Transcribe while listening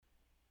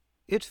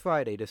It's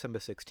Friday, December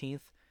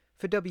 16th.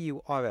 For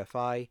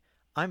WRFI,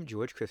 I'm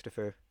George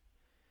Christopher.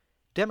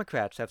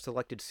 Democrats have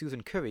selected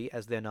Susan Curry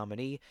as their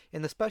nominee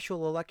in the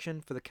special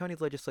election for the county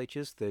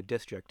legislature's 3rd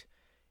District.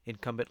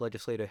 Incumbent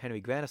legislator Henry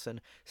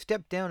Grannison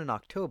stepped down in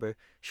October,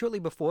 shortly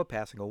before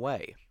passing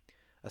away.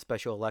 A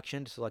special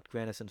election to select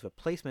Grannison's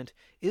replacement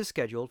is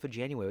scheduled for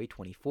January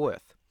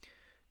 24th.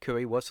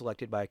 Curry was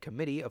selected by a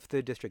committee of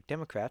 3rd District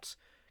Democrats.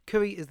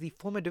 Curry is the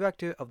former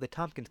director of the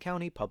Tompkins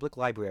County Public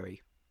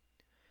Library.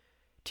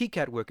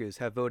 TCAT workers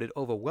have voted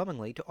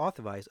overwhelmingly to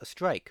authorize a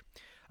strike.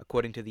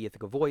 According to the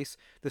Ithaca Voice,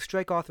 the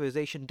strike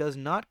authorization does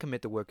not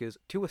commit the workers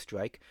to a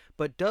strike,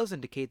 but does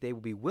indicate they will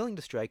be willing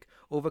to strike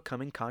over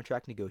coming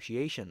contract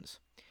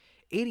negotiations.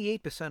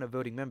 88% of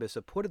voting members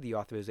supported the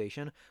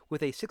authorization,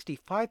 with a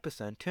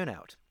 65%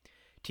 turnout.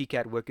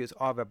 TCAT workers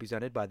are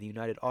represented by the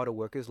United Auto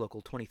Workers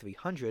Local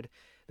 2300.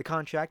 The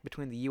contract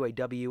between the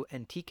UAW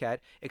and TCAT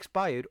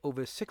expired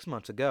over 6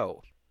 months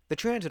ago. The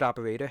transit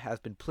operator has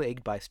been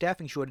plagued by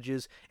staffing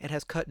shortages and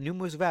has cut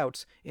numerous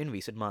routes in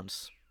recent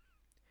months.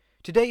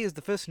 Today is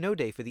the first snow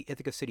day for the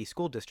Ithaca City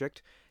School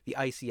District. The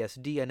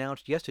ICSD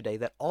announced yesterday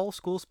that all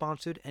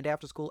school-sponsored and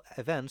after-school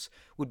events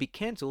would be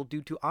canceled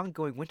due to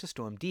ongoing Winter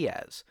Storm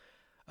Diaz.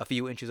 A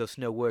few inches of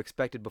snow were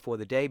expected before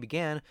the day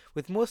began,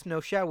 with more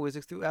snow showers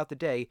throughout the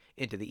day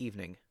into the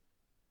evening.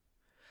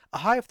 A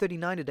high of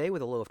 39 today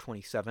with a low of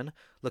 27.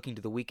 Looking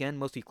to the weekend,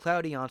 mostly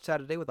cloudy on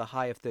Saturday with a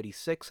high of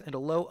 36 and a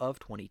low of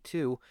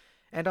 22.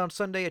 And on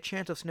Sunday, a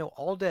chance of snow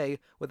all day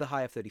with a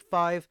high of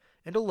 35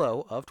 and a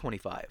low of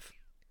 25.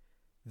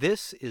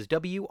 This is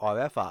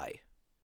WRFI.